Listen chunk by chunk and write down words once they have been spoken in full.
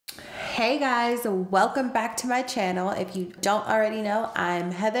Hey guys, welcome back to my channel. If you don't already know, I'm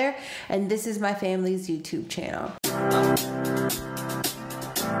Heather and this is my family's YouTube channel.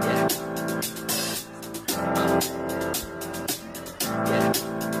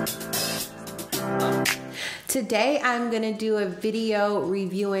 Today I'm gonna do a video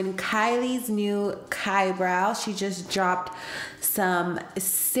reviewing Kylie's new Kybrow. She just dropped some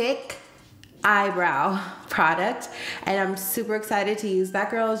sick eyebrow product and I'm super excited to use. That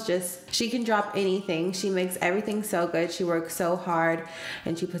girl is just, she can drop anything. She makes everything so good. She works so hard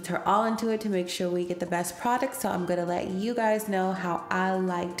and she puts her all into it to make sure we get the best product. So I'm gonna let you guys know how I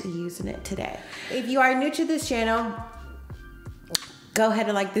liked using it today. If you are new to this channel, go ahead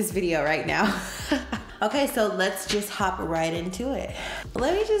and like this video right now. Okay, so let's just hop right into it.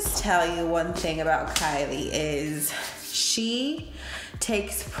 Let me just tell you one thing about Kylie is she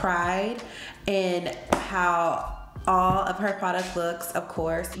takes pride in how all of her product looks, of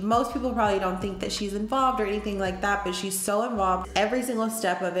course. Most people probably don't think that she's involved or anything like that, but she's so involved every single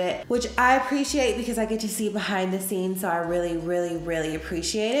step of it, which I appreciate because I get to see behind the scenes, so I really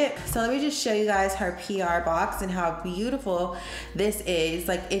appreciate it. So let me just show you guys her PR box and how beautiful this is.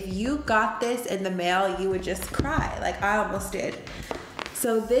 Like, if you got this in the mail, you would just cry. Like, I almost did.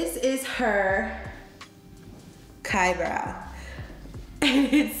 So this is her Kybrow.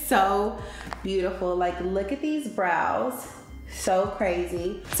 And it's so beautiful. Like, look at these brows, so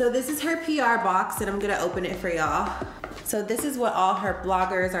crazy. So this is her PR box and I'm gonna open it for y'all. So this is what all her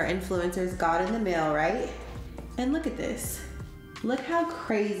bloggers or influencers got in the mail, right? And look at this. Look how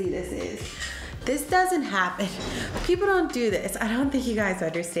crazy this is. This doesn't happen. People don't do this. I don't think you guys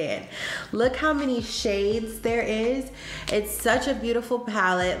understand. Look how many shades there is. It's such a beautiful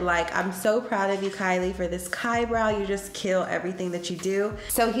palette. Like, I'm so proud of you, Kylie, for this Kybrow. You just kill everything that you do.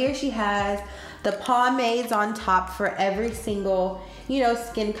 So here she has the pomades on top for every single, you know,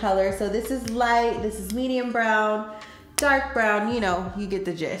 skin color. So this is light, this is medium brown, dark brown, you know, you get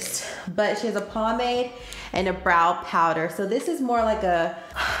the gist. But she has a pomade and a brow powder. So this is more like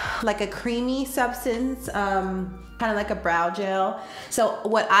a creamy substance, kind of like a brow gel. So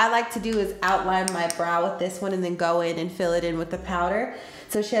what I like to do is outline my brow with this one and then go in and fill it in with the powder.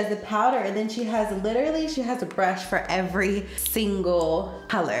 So she has the powder and then she has a brush for every single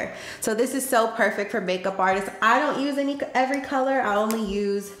color. So this is so perfect for makeup artists. I don't use every color. I only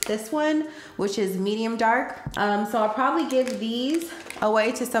use this one, which is medium dark. So I'll probably give these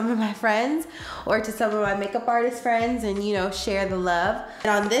away to some of my friends or to some of my makeup artist friends and, you know, share the love.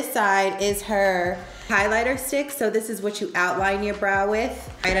 And on this side is her highlighter stick. So this is what you outline your brow with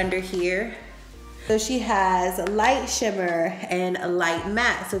right under here. So she has a light shimmer and a light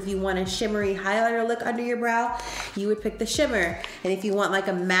matte. So if you want a shimmery highlighter look under your brow, you would pick the shimmer. And if you want like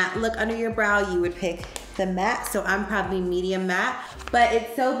a matte look under your brow, you would pick the matte. So I'm probably medium matte, but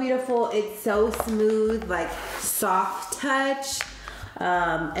it's so beautiful. It's so smooth, like soft touch.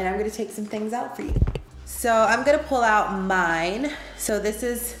 And I'm gonna take some things out for you. So I'm gonna pull out mine. So this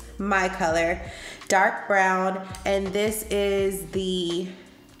is my color, dark brown, and this is the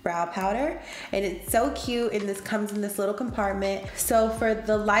brow powder, and it's so cute, and this comes in this little compartment. So for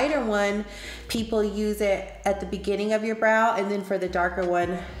the lighter one, people use it at the beginning of your brow, and then for the darker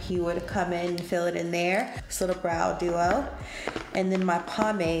one, you would come in and fill it in there. This little brow duo. And then my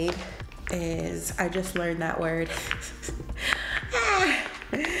pomade is, I just learned that word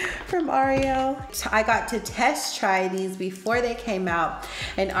from Ariel. I got to test try these before they came out,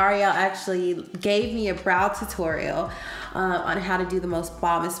 and Ariel actually gave me a brow tutorial on how to do the most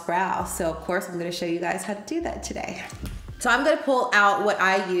bombest brow. So of course I'm gonna show you guys how to do that today. So I'm gonna pull out what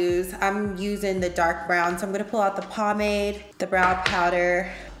I use. I'm using the dark brown, so I'm gonna pull out the pomade, the brow powder.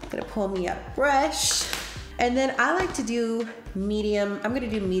 I'm gonna pull me a brush, and then I like to do medium. I'm gonna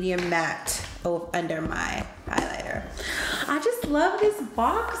do medium matte under my highlighter. I just love this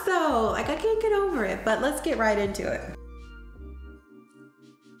box though. Like, I can't get over it, but let's get right into it.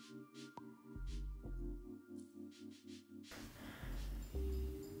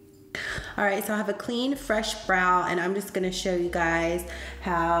 All right, so I have a clean, fresh brow, and I'm just gonna show you guys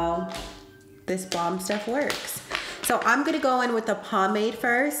how this bomb stuff works. So I'm gonna go in with the pomade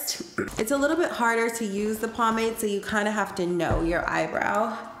first. It's a little bit harder to use the pomade, so you kind of have to know your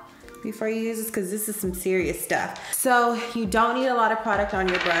eyebrow before you use this, because this is some serious stuff. So you don't need a lot of product on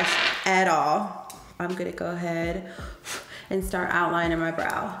your brush at all. I'm gonna go ahead and start outlining my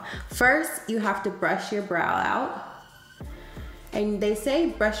brow. First, you have to brush your brow out. And they say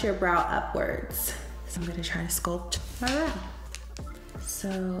brush your brow upwards. So I'm gonna try to sculpt my brow.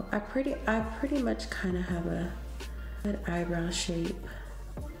 So I pretty much kind of have a good eyebrow shape.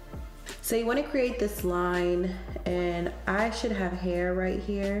 So you want to create this line, and I should have hair right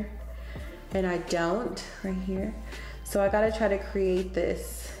here. and I don't right here. So I gotta try to create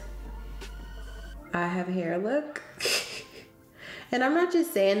this I have hair look. And I'm not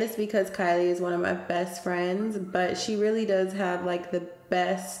just saying this because Kylie is one of my best friends, but she really does have like the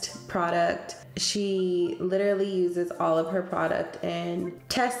best product. She literally uses all of her product and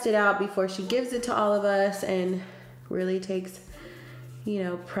tests it out before she gives it to all of us, and really takes, you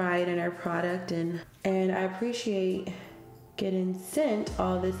know, pride in her product. And I appreciate getting sent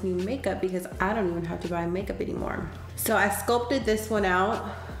all this new makeup because I don't even have to buy makeup anymore. So I sculpted this one out.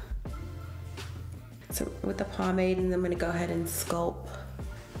 So with the pomade, and I'm gonna go ahead and sculpt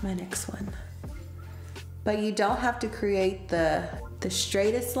my next one. But you don't have to create the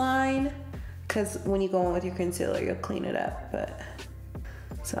straightest line, because when you go in with your concealer, you'll clean it up. But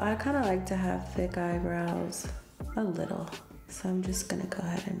so I kind of like to have thick eyebrows, a little. So I'm just gonna go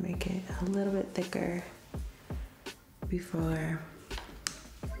ahead and make it a little bit thicker before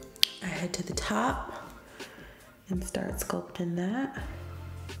I head to the top and start sculpting that.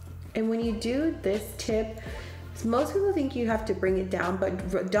 And when you do this tip, most people think you have to bring it down,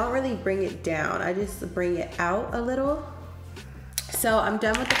 but don't really bring it down. I just bring it out a little. So I'm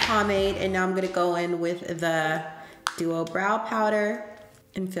done with the pomade, and now I'm gonna go in with the Duo Brow Powder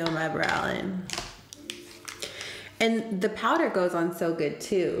and fill my brow in. And the powder goes on so good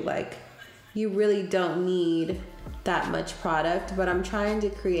too. Like, you really don't need that much product, but I'm trying to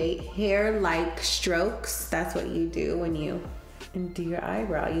create hair-like strokes. That's what you do when you do your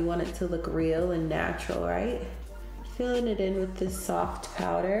eyebrow. You want it to look real and natural, right? Filling it in with this soft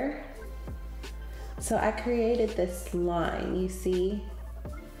powder. So I created this line, you see?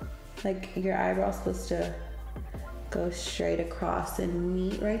 Like, your eyebrow's supposed to go straight across and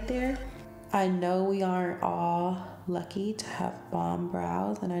meet right there. I know we aren't all lucky to have bomb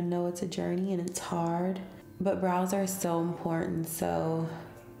brows, and I know it's a journey and it's hard, but brows are so important. So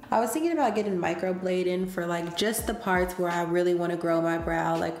I was thinking about getting microblading for like just the parts where I really want to grow my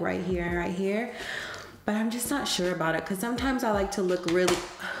brow, like right here and right here. But I'm just not sure about it, because sometimes I like to look really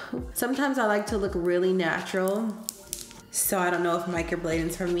natural. So I don't know if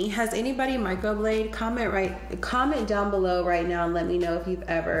microblading's for me. Has anybody microblade? Comment down below right now and let me know if you've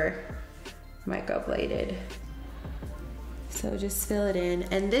ever microbladed. So just fill it in.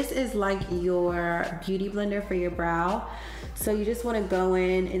 And this is like your beauty blender for your brow. So you just want to go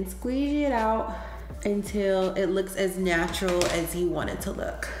in and squeeze it out until it looks as natural as you want it to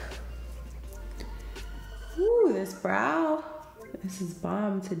look. Ooh, this brow. This is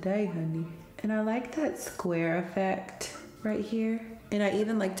bomb today, honey. And I like that square effect right here. And I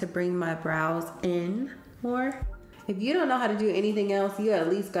even like to bring my brows in more. If you don't know how to do anything else, you at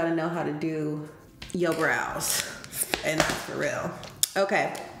least gotta know how to do your brows. And that's for real.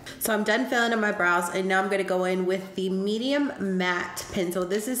 Okay, so I'm done filling in my brows, and now I'm gonna go in with the medium matte pencil.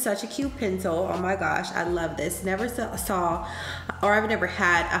 This is such a cute pencil. Oh my gosh, I love this. Never saw, or I've never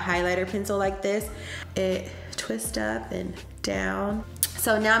had a highlighter pencil like this. It twists up and down.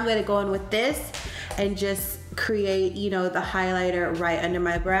 So now I'm gonna go in with this and just create, you know, the highlighter right under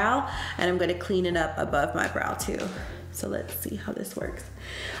my brow, and I'm gonna clean it up above my brow too. So let's see how this works.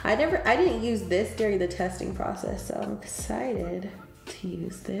 I didn't use this during the testing process, so I'm excited to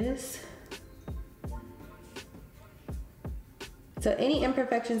use this. So any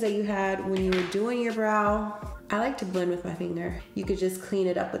imperfections that you had when you were doing your brow, I like to blend with my finger. You could just clean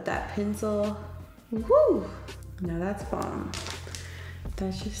it up with that pencil. Woo! Now that's bomb.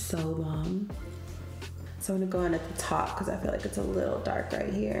 That's just so bomb. So I'm gonna go in at the top because I feel like it's a little dark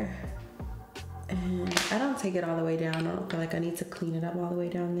right here. And I don't take it all the way down. I don't feel like I need to clean it up all the way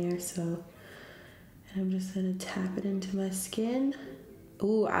down there. So, and I'm just gonna tap it into my skin.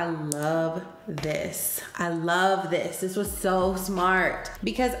 Ooh, I love this. I love this. This was so smart.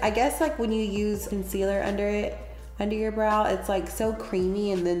 Because I guess like when you use concealer under your brow, it's like so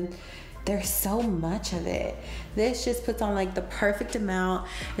creamy, and then there's so much of it. This just puts on like the perfect amount.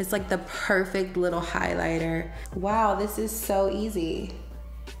 It's like the perfect little highlighter. Wow, this is so easy.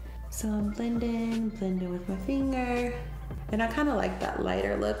 So I'm blending with my finger. And I kind of like that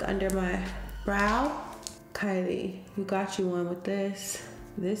lighter look under my brow. Kylie, you got you one with this.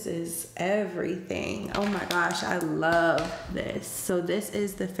 This is everything. Oh my gosh, I love this. So this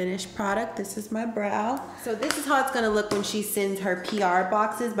is the finished product. This is my brow. So this is how it's gonna look when she sends her PR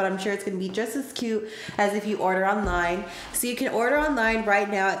boxes, but I'm sure it's gonna be just as cute as if you order online. So you can order online right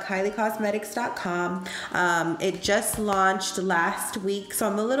now at kyliecosmetics.com. It just launched last week, so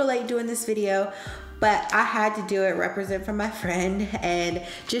I'm a little late doing this video, but I had to do it, represent for my friend, and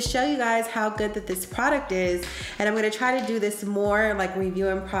just show you guys how good that this product is. And I'm gonna try to do this more, like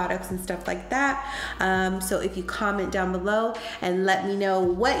reviewing products and stuff like that. So if you comment down below and let me know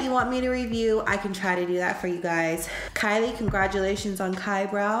what you want me to review, I can try to do that for you guys. Kylie, congratulations on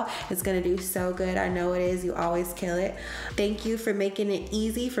Kybrow. It's gonna do so good. I know it is. You always kill it. Thank you for making it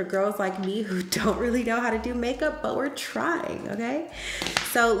easy for girls like me who don't really know how to do makeup, but we're trying, okay?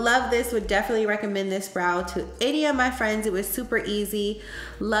 So love this. Would definitely recommend this brow to any of my friends. It was super easy.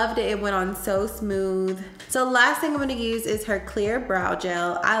 Loved it. It went on so smooth. So last thing I'm gonna use is her clear brow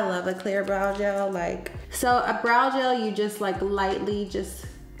gel. I love a clear brow gel. So a brow gel, you just like lightly just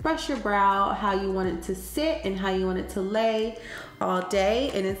brush your brow how you want it to sit and how you want it to lay all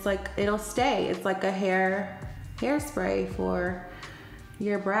day, and it's like it'll stay. It's like a hairspray for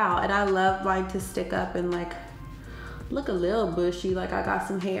your brow, and I love mine to stick up and like look a little bushy, like I got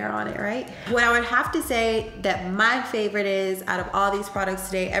some hair on it, right? What I would have to say that my favorite is, out of all these products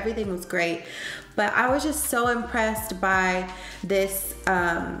today, everything was great, but I was just so impressed by this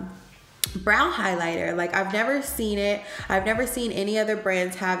brow highlighter. Like, I've never seen it. I've never seen any other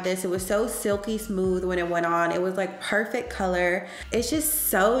brands have this. It was so silky smooth when it went on. It was like perfect color. It's just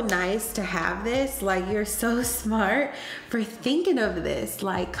so nice to have this. Like, you're so smart for thinking of this.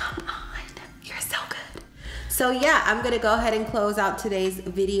 Like, come on, you're so good. So yeah, I'm gonna go ahead and close out today's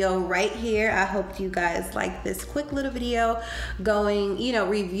video right here. I hope you guys like this quick little video going, you know,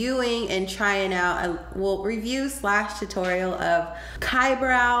 reviewing and trying out a review / tutorial of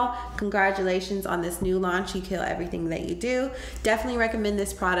Kybrow. Congratulations on this new launch. You kill everything that you do. Definitely recommend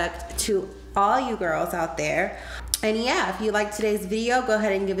this product to all you girls out there. And yeah, if you liked today's video, go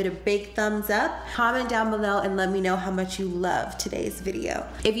ahead and give it a big thumbs up. Comment down below and let me know how much you love today's video.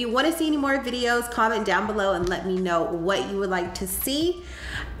 If you want to see any more videos, comment down below and let me know what you would like to see.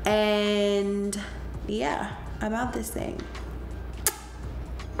 And yeah, I'm out this thing.